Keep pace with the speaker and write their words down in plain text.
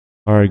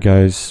Alright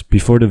guys,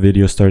 before the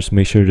video starts,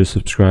 make sure to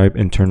subscribe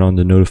and turn on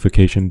the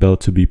notification bell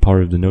to be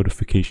part of the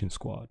notification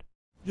squad.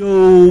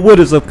 Yo, what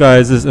is up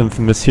guys, this is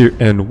Infamous here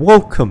and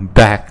welcome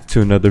back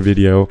to another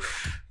video.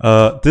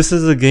 This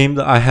is a game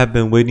that I have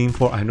been waiting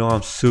for. I know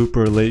I'm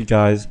super late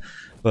guys,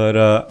 but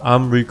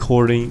I'm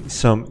recording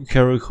some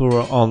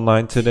Karakura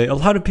Online today. A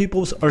lot of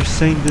people are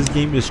saying this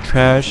game is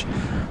trash.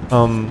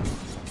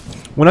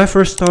 When I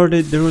first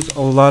started, there was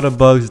a lot of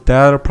bugs,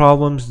 data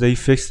problems. They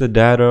fixed the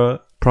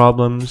data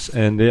problems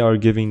and they are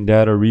giving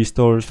data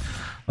restores,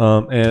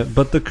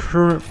 but the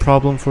current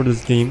problem for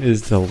this game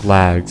is the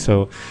lag.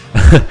 So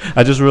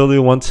I just really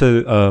want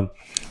to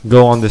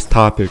go on this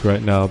topic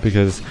right now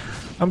because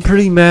I'm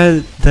pretty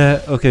mad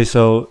that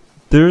so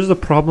there's a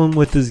problem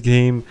with this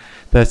game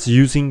that's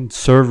using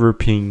server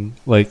ping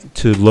like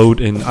to load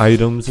in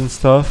items and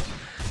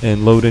stuff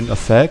and load in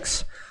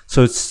effects.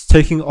 So it's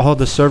taking all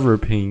the server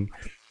ping,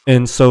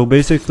 and so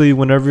basically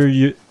whenever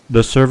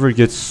the server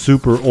gets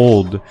super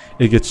old,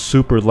 it gets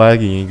super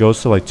laggy and it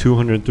goes to like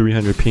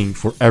 200-300 ping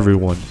for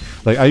everyone.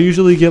 Like I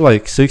usually get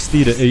like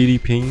 60 to 80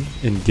 ping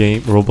in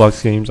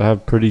Roblox games. I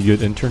have pretty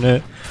good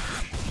internet,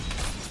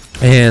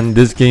 and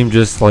this game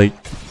just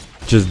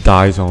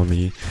dies on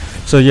me.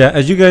 So yeah,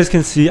 as you guys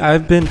can see,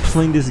 I've been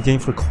playing this game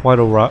for quite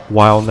a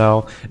while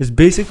now. It's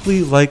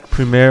basically like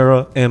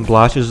Primera and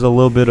Blotch. There's a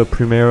little bit of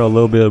Primera, a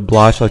little bit of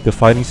Blotch. Like the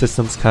fighting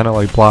system's kind of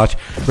like Blotch,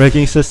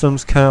 ranking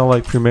system's kind of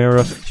like Primera,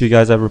 if you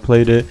guys ever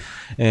played it.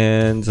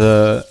 And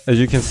as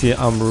you can see,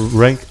 I'm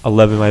rank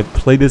 11. I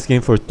played this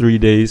game for 3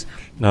 days.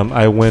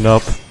 I went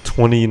up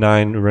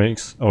 29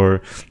 ranks,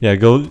 or yeah,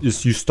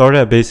 you start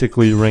at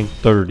basically rank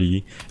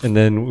 30, and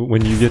then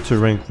when you get to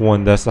rank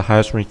 1, that's the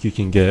highest rank you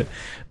can get.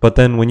 But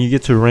then when you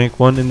get to rank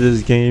 1 in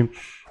this game,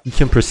 you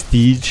can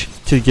prestige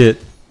to get,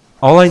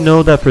 all I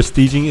know that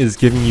prestiging is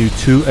giving you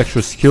 2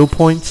 extra skill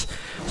points.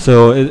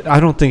 So I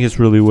don't think it's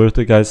really worth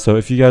it guys. So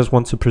if you guys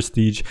want to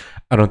prestige,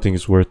 I don't think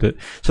it's worth it.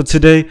 So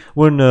today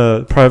we're in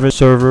a private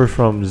server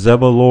from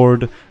Zeba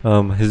Lord.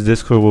 His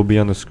Discord will be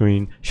on the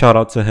screen. Shout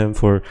out to him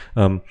for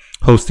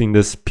hosting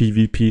this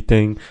PvP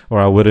thing,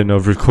 or I wouldn't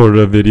have recorded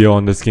a video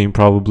on this game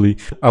probably.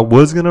 I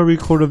was gonna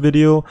record a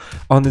video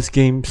on this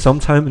game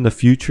sometime in the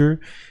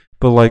future,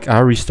 but like I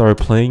restarted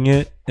playing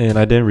it and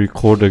I didn't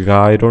record a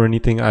guide or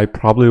anything. I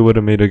probably would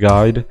have made a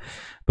guide.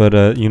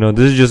 But you know,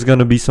 this is just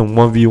gonna be some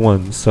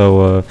 1v1.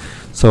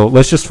 So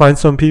let's just find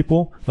some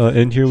people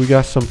in here. We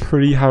got some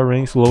pretty high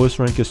ranks. Lowest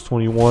rank is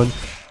 21.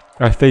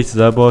 I faced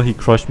Zeba. He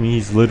crushed me.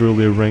 He's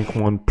literally a rank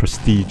 1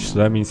 prestige. So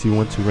that means he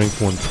went to rank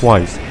 1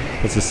 twice.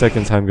 That's the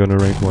second time going to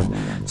rank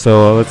 1.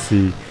 So let's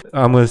see.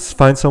 I'm gonna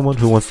find someone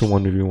who wants to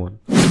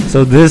 1v1.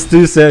 So this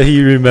dude said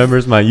he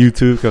remembers my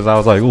YouTube because I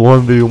was like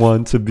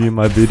 1v1 to be in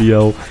my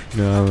video. You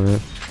know,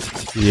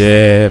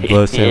 yeah,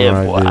 bless him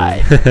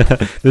right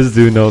there. This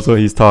dude knows what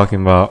he's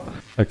talking about.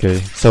 Okay,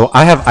 so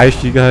I have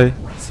iced you guys.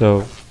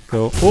 So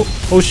go.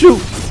 Oh shoot!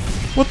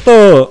 What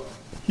the?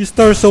 He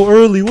started so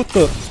early. What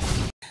the?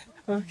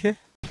 Okay,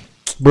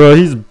 bro,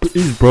 he's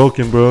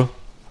broken, bro.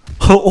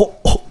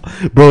 Oh,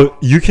 bro,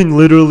 you can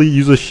literally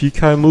use a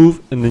Shikai move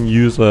and then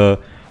use a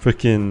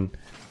freaking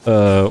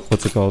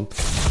what's it called?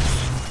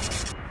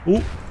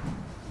 Oh.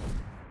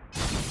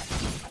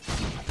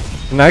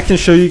 And I can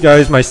show you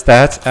guys my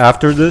stats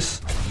after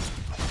this.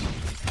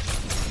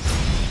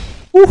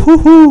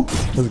 Woohoo!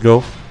 Let's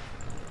go.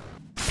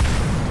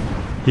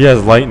 He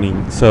has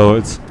lightning,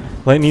 so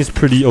lightning's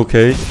pretty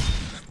okay.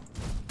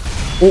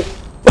 Oh.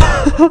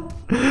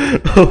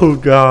 Oh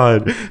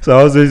god. So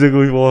I was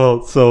basically full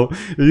health. So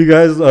if you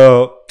guys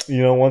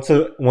you know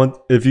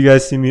if you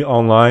guys see me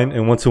online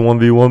and want to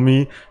 1v1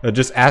 me,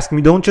 just ask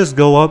me. Don't just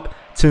go up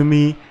to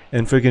me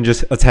and freaking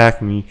just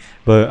attack me.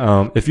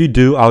 But if you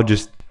do, I'll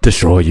just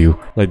destroy you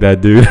like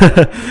that dude.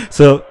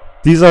 So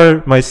these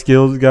are my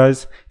skills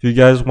guys. If you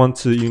guys want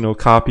to, you know,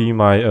 copy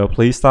my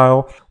play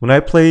style, when I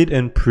played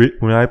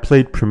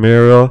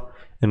Primera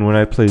and when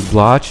I played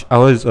Blotch, I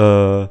was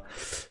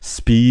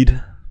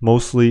speed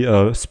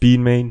mostly, speed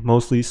main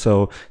mostly.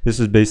 So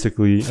this is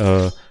basically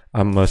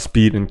I'm a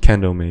speed and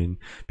kendo main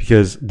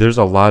because there's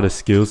a lot of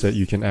skills that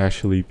you can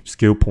actually,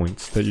 skill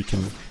points that you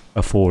can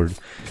afford.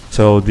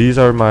 So these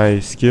are my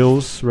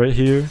skills right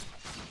here.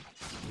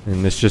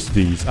 And it's just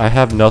these. I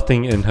have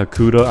nothing in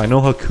Hakuda. I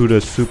know Hakuda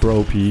is super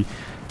OP.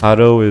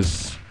 Hado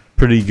is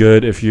pretty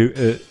good if you're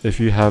in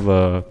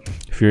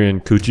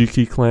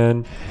Kujiki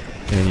clan.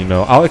 And you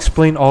know, I'll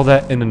explain all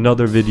that in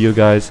another video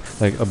guys,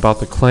 like about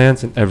the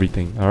clans and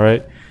everything.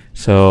 Alright.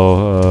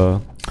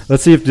 So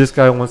let's see if this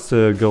guy wants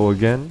to go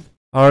again.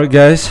 Alright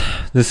guys,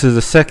 this is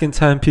the second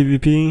time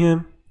PvPing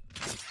him.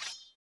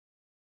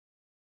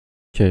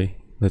 Okay,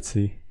 let's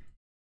see.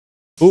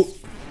 Oh.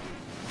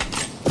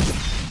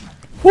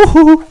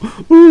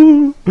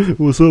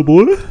 What's up,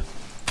 boy?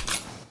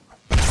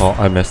 Oh,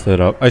 I messed it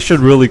up. I should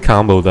really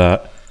combo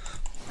that.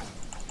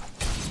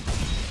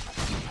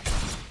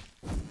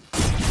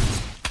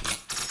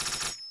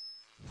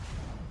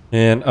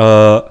 And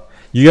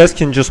you guys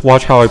can just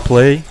watch how I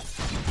play.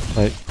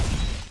 Like,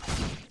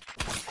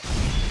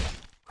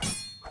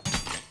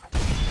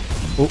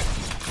 oh,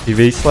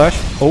 evade slash.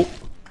 Oh,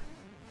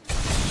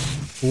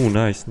 Ooh,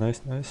 nice,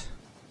 nice, nice.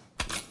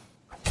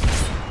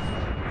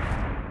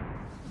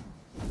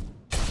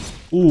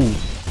 Ooh.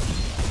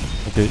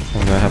 Okay,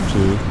 I'm gonna have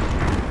to.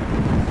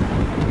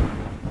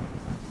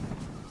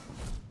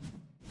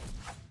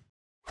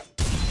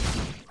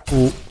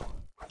 Ooh.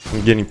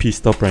 I'm getting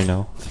pieced up right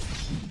now.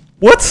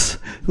 What?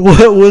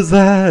 What was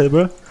that,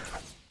 bro?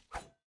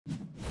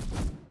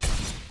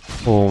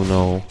 Oh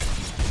no.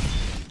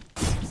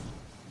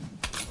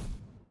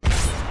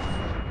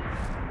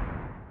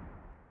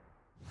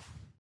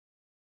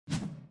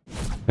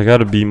 I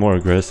gotta be more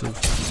aggressive.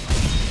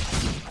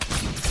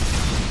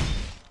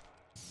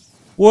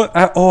 What?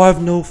 Oh, I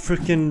have no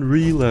freaking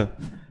relay.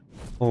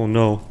 Oh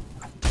no.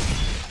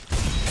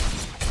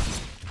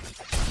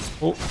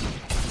 Oh.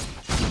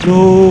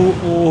 No.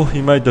 Oh,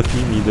 he might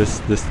defeat me this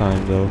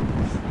time though.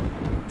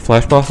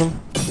 Flash Blossom?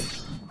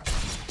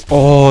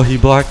 Oh, he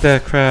blocked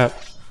that crap.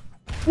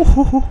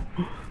 Woohoo.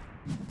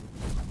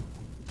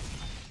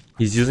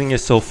 He's using it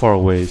so far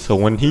away. So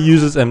when he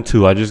uses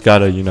M2, I just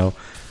gotta, you know.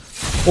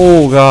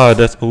 Oh god,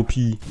 that's OP.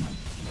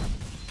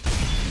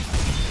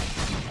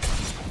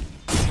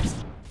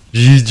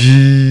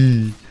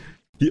 GG.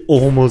 He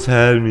almost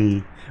had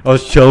me. I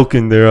was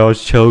choking there. I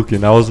was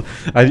choking.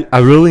 I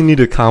really need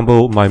to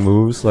combo my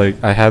moves.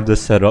 Like I have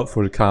this set up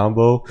for the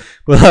combo,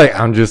 but like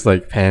I'm just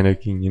like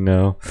panicking, you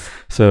know.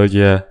 So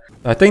yeah,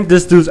 I think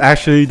this dude's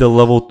actually the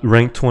level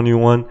rank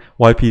 21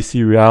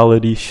 YPC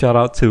Reality. Shout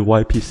out to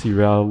YPC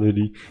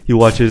Reality. He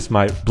watches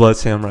my Blood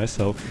Samurai.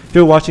 So if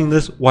you're watching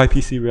this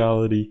YPC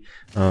Reality,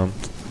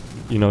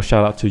 you know,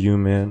 shout out to you,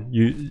 man.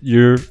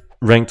 You're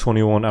rank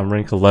 21, I'm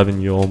rank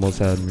 11, you almost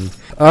had me.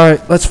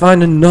 Alright, let's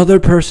find another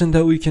person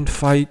that we can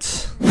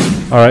fight.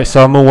 Alright,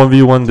 so I'm gonna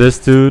 1v1 this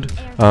dude.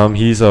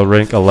 He's a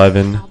rank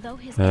 11.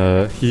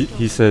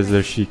 He says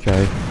they're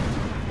Shikai.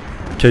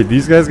 Okay,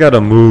 these guys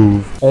gotta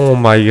move. Oh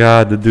my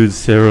god, the dude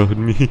zeroed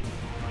me.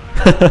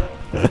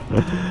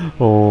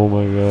 Oh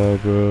my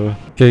god, bro.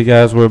 Okay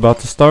guys, we're about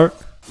to start.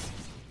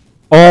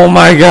 Oh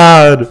my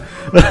god!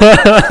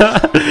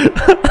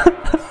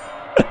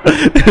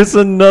 It's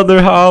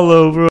another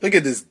hollow, bro. Look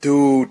at this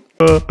dude.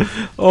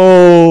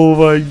 Oh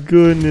my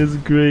goodness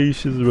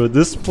gracious, bro.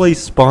 This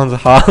place spawns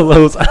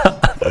hollows.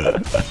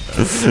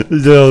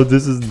 Yo,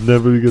 this is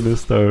never gonna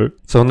start.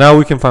 So now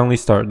we can finally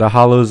start. The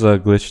hollow's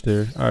glitched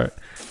there. Alright.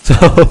 So,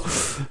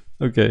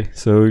 okay.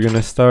 So we're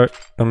gonna start.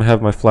 I'm gonna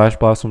have my Flash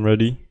Blossom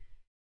ready.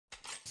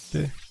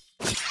 Okay.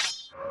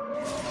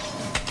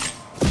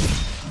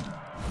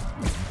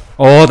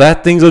 Oh,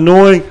 that thing's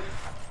annoying.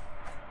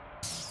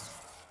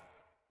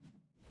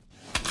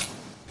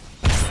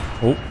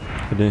 Oh,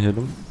 I didn't hit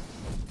him.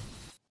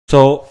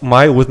 So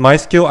with my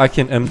skill, I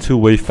can M2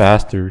 way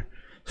faster.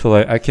 So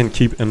like I can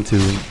keep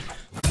M2ing.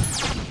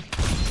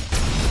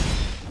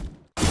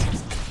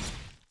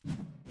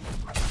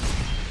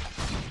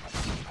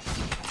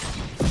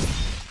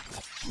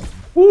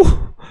 Woo!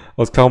 I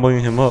was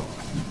comboing him up.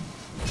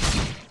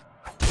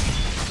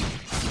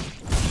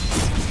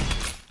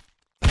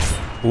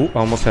 Oh, I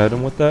almost had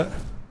him with that.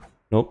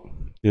 Nope.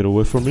 Get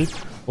away from me.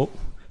 Oh.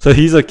 So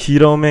he's a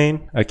keto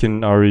main. I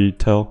can already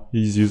tell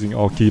he's using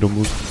all keto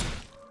moves.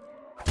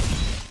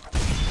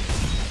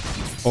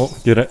 Oh,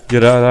 get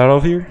out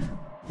of here.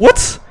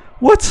 What?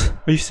 What?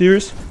 Are you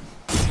serious?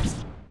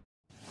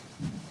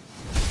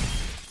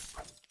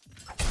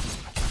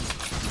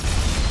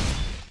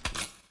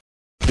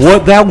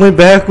 What? That went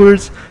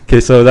backwards? Okay,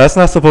 so that's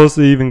not supposed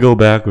to even go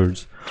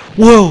backwards.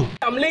 Whoa!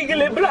 I'm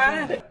legally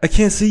blind. I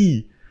can't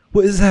see.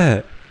 What is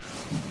that?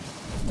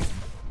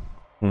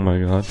 Oh my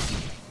god.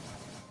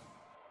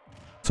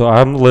 So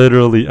I'm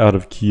literally out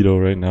of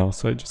keto right now,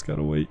 so I just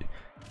gotta wait.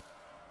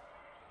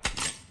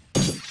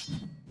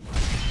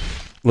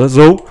 Let's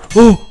go.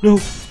 Oh no.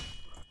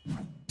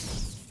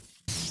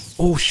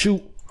 Oh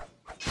shoot.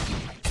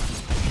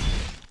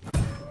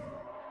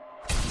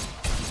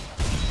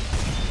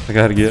 I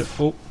gotta get.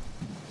 Oh.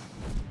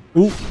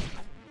 Ooh.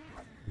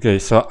 Okay,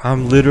 so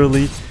I'm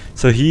literally.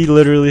 So he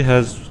literally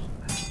has.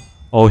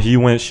 Oh, he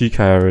went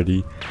Shikai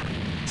already.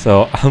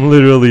 So I'm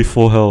literally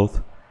full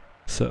health.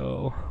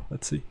 So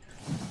let's see.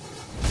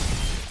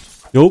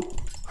 Yup.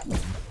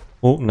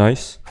 Oh,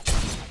 nice.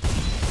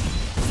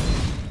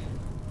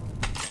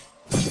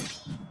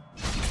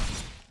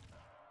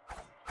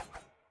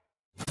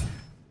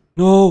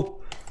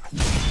 No.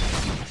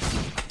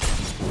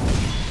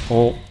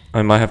 Oh,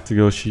 I might have to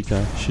go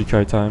Shikai.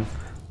 Shikai time.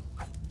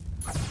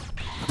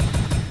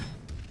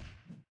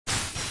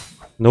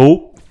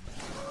 Nope.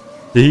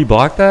 Did he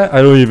block that?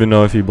 I don't even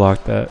know if he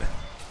blocked that.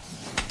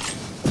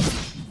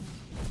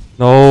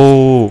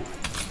 No.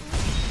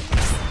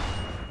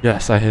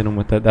 Yes, I hit him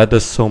with that. That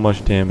does so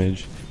much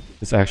damage.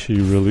 It's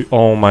actually really...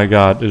 Oh my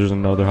god, there's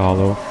another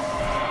hollow.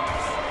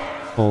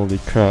 Holy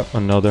crap,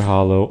 another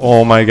hollow.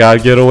 Oh my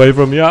god, get away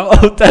from me.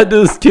 Oh, that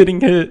dude's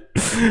getting hit.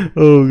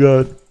 Oh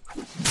god.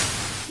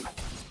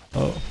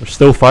 Oh, we're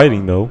still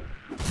fighting though.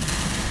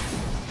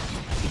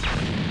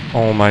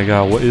 Oh my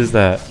god, what is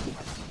that?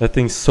 That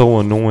thing's so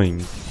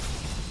annoying.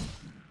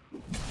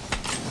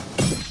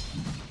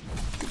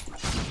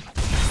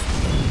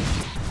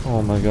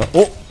 Oh my god.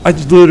 Oh, I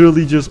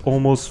literally just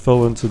almost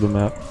fell into the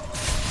map.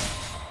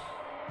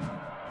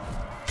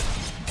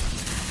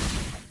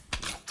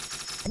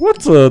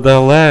 What's that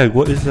lag?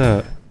 What is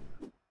that?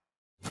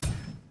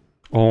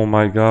 Oh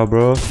my god,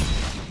 bro.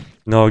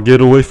 No,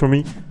 get away from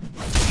me.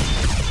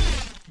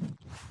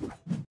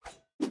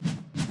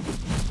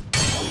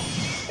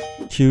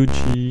 Q,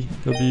 G,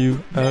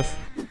 W, F,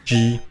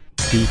 G,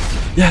 B.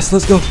 Yes,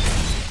 let's go.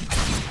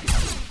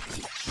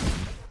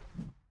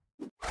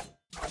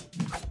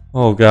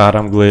 Oh god,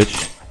 I'm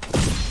glitched.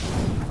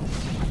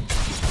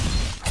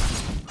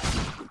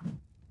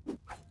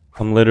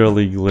 I'm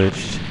literally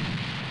glitched.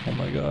 Oh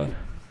my god.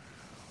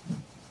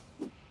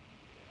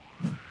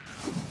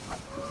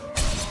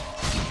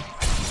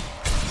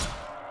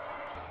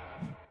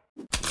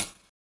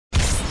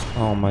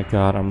 Oh my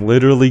god, I'm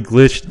literally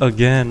glitched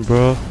again,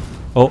 bro.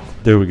 Oh,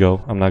 there we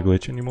go. I'm not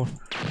glitched anymore.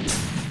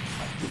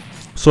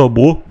 So,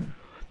 boy,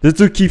 this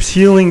dude keeps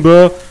healing,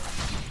 bro.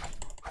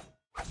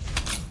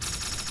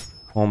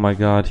 Oh my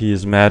god, he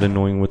is mad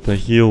annoying with the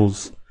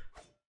heals.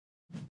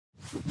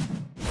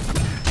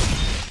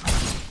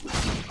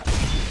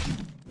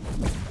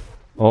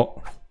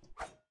 Oh.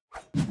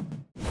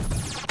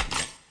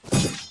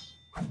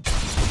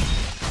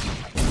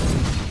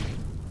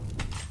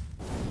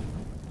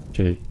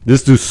 Okay,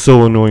 this dude's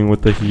so annoying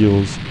with the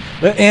heals.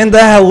 And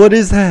that, what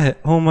is that?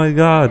 Oh my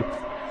god.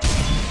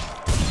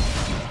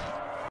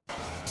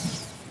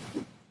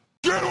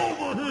 Get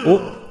over here.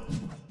 Oh.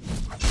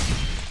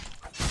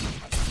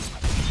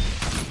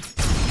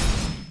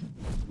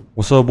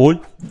 What's up, boy?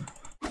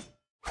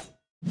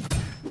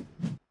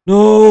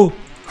 No.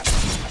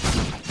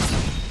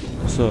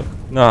 What's up?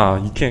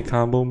 Nah, you can't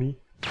combo me.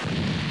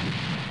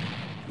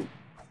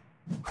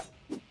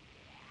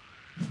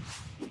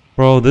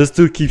 Bro, this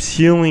dude keeps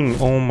healing.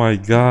 Oh my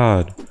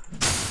god.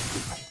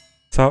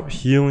 Stop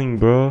healing,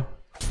 bro.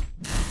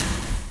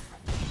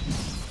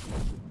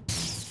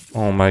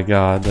 Oh my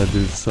god, that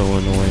dude's so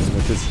annoying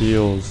with his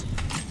heals.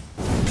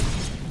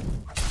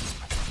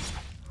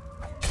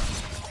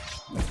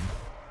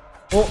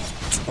 Oh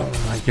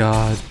my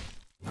god.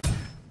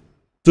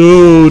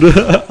 Dude,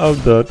 I'm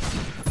done.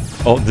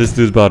 Oh, this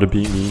dude's about to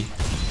beat me.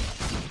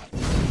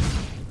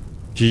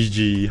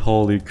 GG,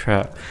 holy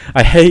crap.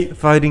 I hate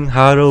fighting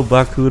Haro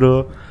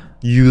Bakura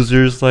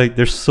users, like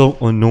they're so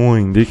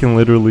annoying. They can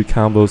literally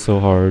combo so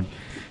hard.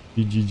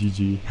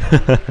 GG.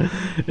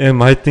 And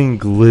my thing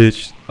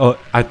glitched. Oh,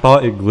 I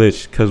thought it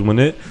glitched because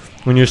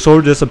when your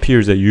sword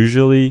disappears, that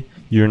usually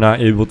you're not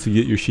able to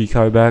get your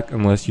Shikai back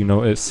unless you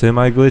know it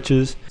semi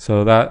glitches.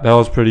 So that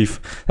was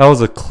that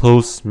was a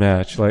close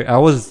match. Like I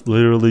was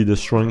literally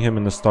destroying him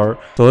in the start.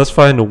 So let's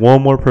find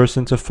one more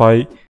person to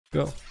fight.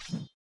 Go.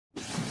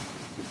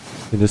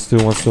 Okay, this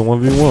dude wants to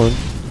 1v1.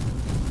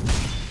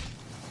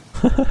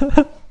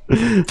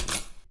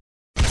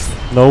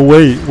 No,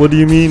 wait. What do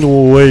you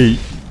mean, wait?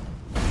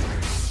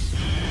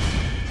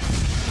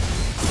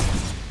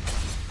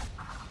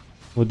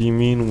 What do you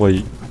mean,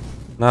 wait?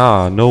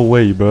 Nah, no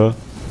way, bro.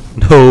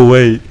 No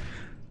way.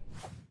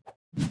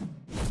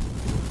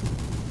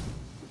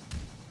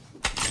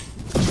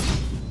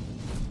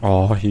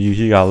 Oh,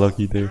 he got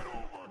lucky there.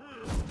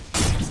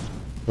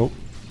 Nope.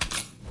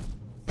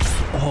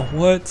 Oh,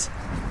 what?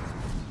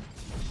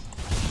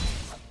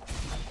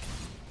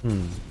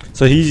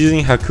 So he's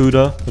using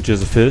Hakuda, which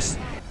is a fist.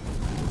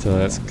 So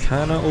that's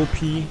kind of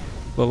OP,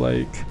 but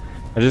like,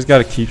 I just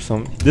gotta keep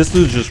some. This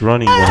dude's just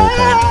running the whole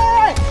time.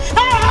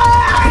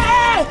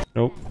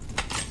 Nope.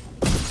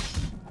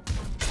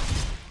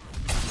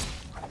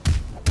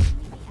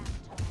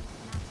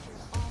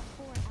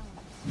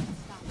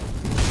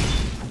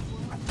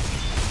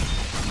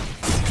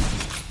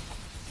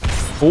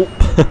 Oh,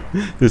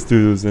 this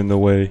dude was in the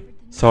way.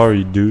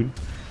 Sorry, dude.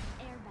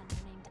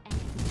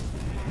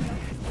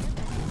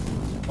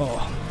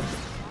 Oh.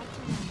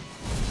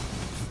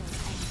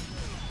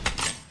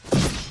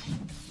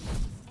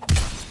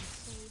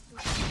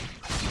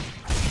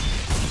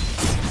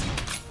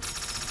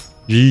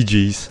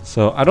 GG's.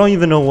 So I don't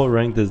even know what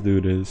rank this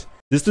dude is.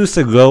 This dude's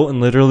to go and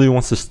literally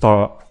wants to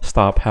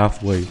stop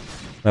halfway.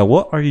 Now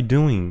what are you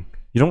doing?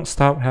 You don't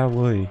stop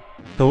halfway.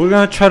 So we're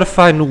gonna try to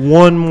find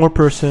one more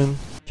person.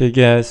 Okay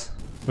guys,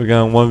 we're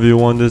gonna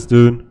 1v1 this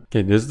dude.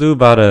 Okay, this dude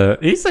about to,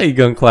 he said he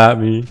gonna clap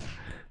me.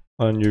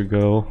 On your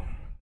go.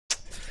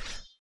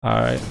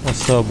 Alright,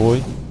 what's up, boy?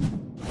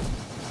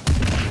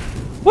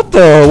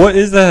 What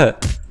is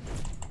that?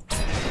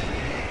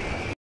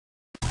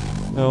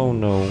 Oh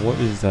no, what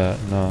is that?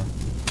 Nah.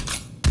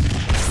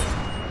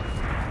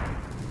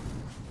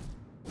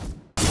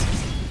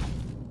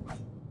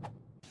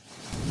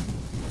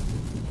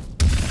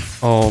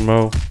 Oh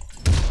no.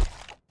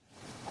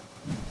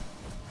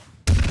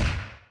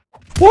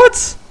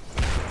 What?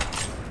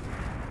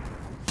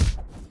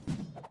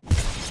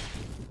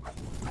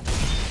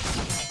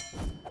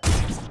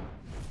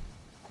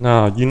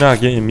 Nah, you're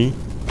not getting me.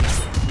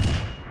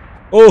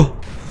 Oh!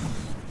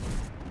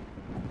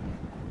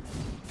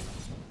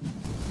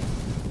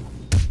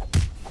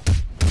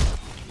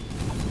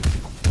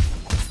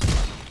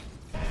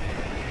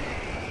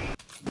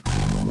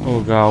 Oh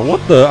god,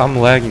 what the? I'm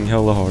lagging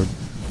hella hard.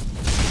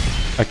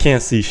 I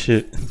can't see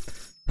shit.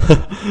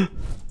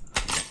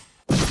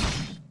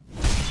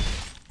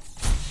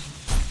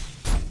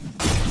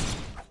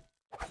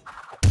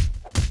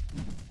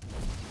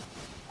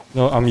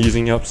 No, I'm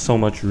using up so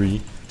much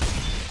re.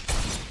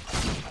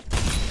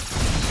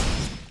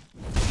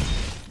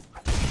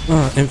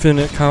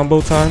 Infinite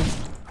combo time.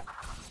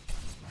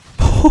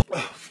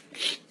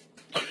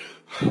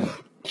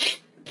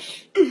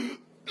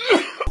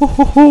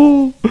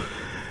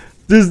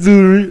 This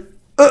dude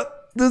left.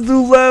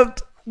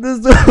 This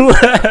dude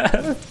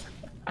left.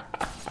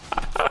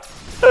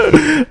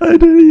 I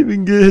didn't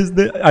even get his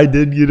name. I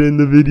did get in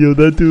the video.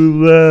 That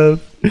dude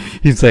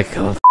left. He's like,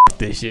 oh, f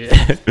this shit.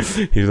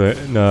 He's like,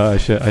 no, I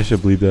should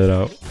bleep that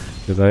out,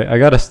 because I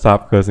gotta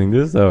stop cussing.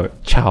 This is a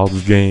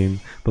child's game,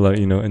 but like,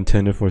 you know,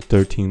 intended for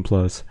 13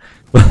 plus.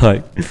 But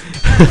like,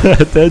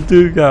 that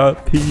dude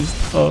got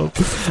pieced up.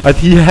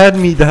 He had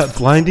me. That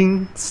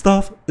blinding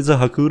stuff is a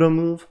Hakuda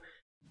move.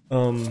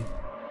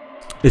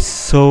 It's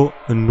so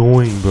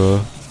annoying,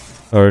 bro.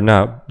 Or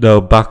not,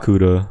 the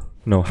Bakuda.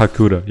 No,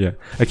 Hakuda, yeah.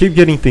 I keep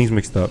getting things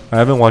mixed up. I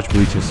haven't watched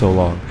Bleach in so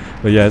long.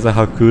 But yeah, it's a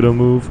Hakuda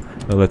move.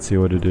 Let's see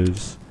what it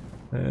is.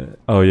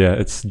 Oh yeah,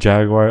 it's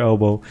Jaguar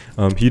Elbow.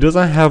 He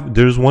doesn't have...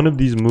 There's one of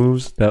these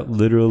moves that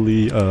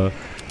literally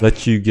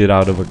lets you get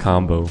out of a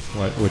combo,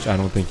 which I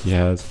don't think he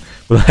has.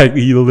 But like,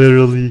 he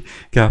literally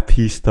got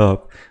pieced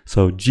up.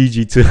 So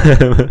GG to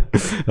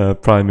him.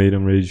 Probably made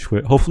him rage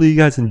quit. Hopefully you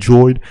guys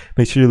enjoyed.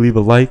 Make sure to leave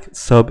a like,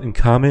 sub, and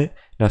comment.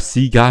 Now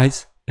see you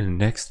guys in the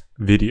next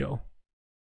video.